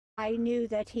I knew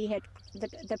that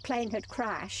the plane had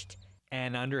crashed.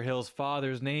 Anne Underhill's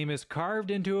father's name is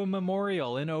carved into a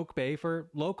memorial in Oak Bay for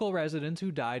local residents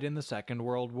who died in the Second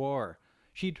World War.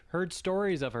 She'd heard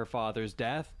stories of her father's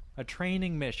death, a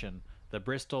training mission the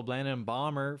Bristol Blenheim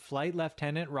bomber Flight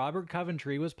Lieutenant Robert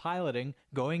Coventry was piloting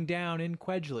going down in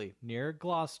Quedgeley near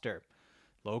Gloucester.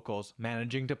 Locals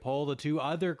managing to pull the two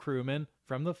other crewmen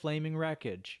from the flaming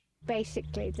wreckage.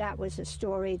 Basically, that was a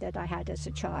story that I had as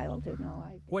a child,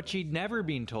 What she'd never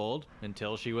been told,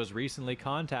 until she was recently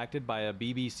contacted by a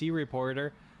BBC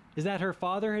reporter, is that her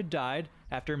father had died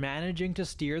after managing to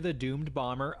steer the doomed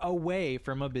bomber away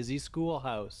from a busy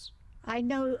schoolhouse. I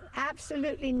know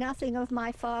absolutely nothing of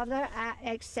my father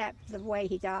except the way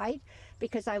he died,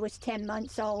 because I was 10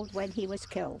 months old when he was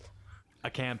killed. A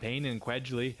campaign in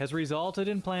Quedgeley has resulted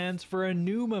in plans for a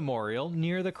new memorial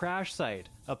near the crash site.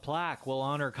 A plaque will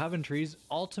honor Coventry's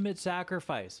ultimate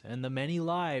sacrifice and the many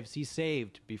lives he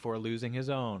saved before losing his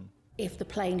own. If the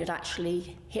plane had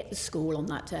actually hit the school on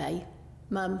that day,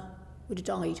 Mum would have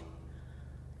died,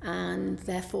 and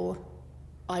therefore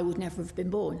I would never have been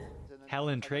born.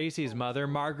 Helen Tracy's mother,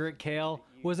 Margaret Cale,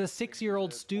 was a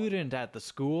 6-year-old student at the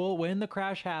school when the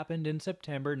crash happened in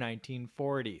September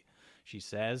 1940. She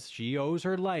says she owes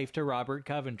her life to Robert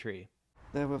Coventry.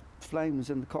 There were flames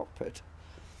in the cockpit,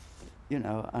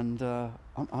 and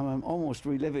I'm almost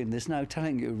reliving this now,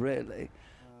 telling you, really.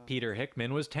 Peter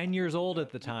Hickman was 10 years old at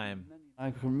the time.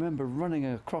 I can remember running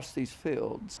across these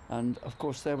fields, and of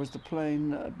course there was the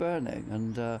plane burning,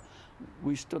 and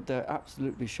we stood there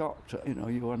absolutely shocked.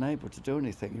 You were unable to do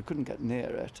anything. You couldn't get near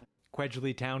it.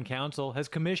 Quedgeley Town Council has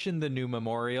commissioned the new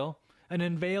memorial. An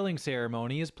unveiling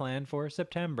ceremony is planned for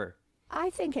September. I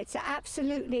think it's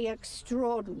absolutely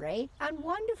extraordinary and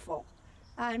wonderful.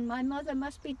 And my mother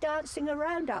must be dancing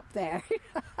around up there,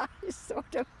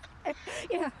 sort of,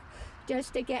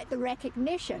 just to get the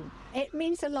recognition. It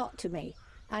means a lot to me,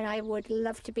 and I would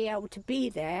love to be able to be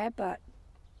there, but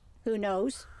who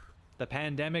knows? The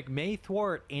pandemic may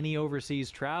thwart any overseas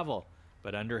travel,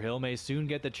 but Underhill may soon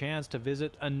get the chance to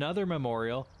visit another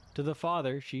memorial to the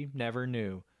father she never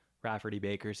knew. Rafferty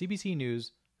Baker, CBC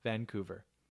News, Vancouver.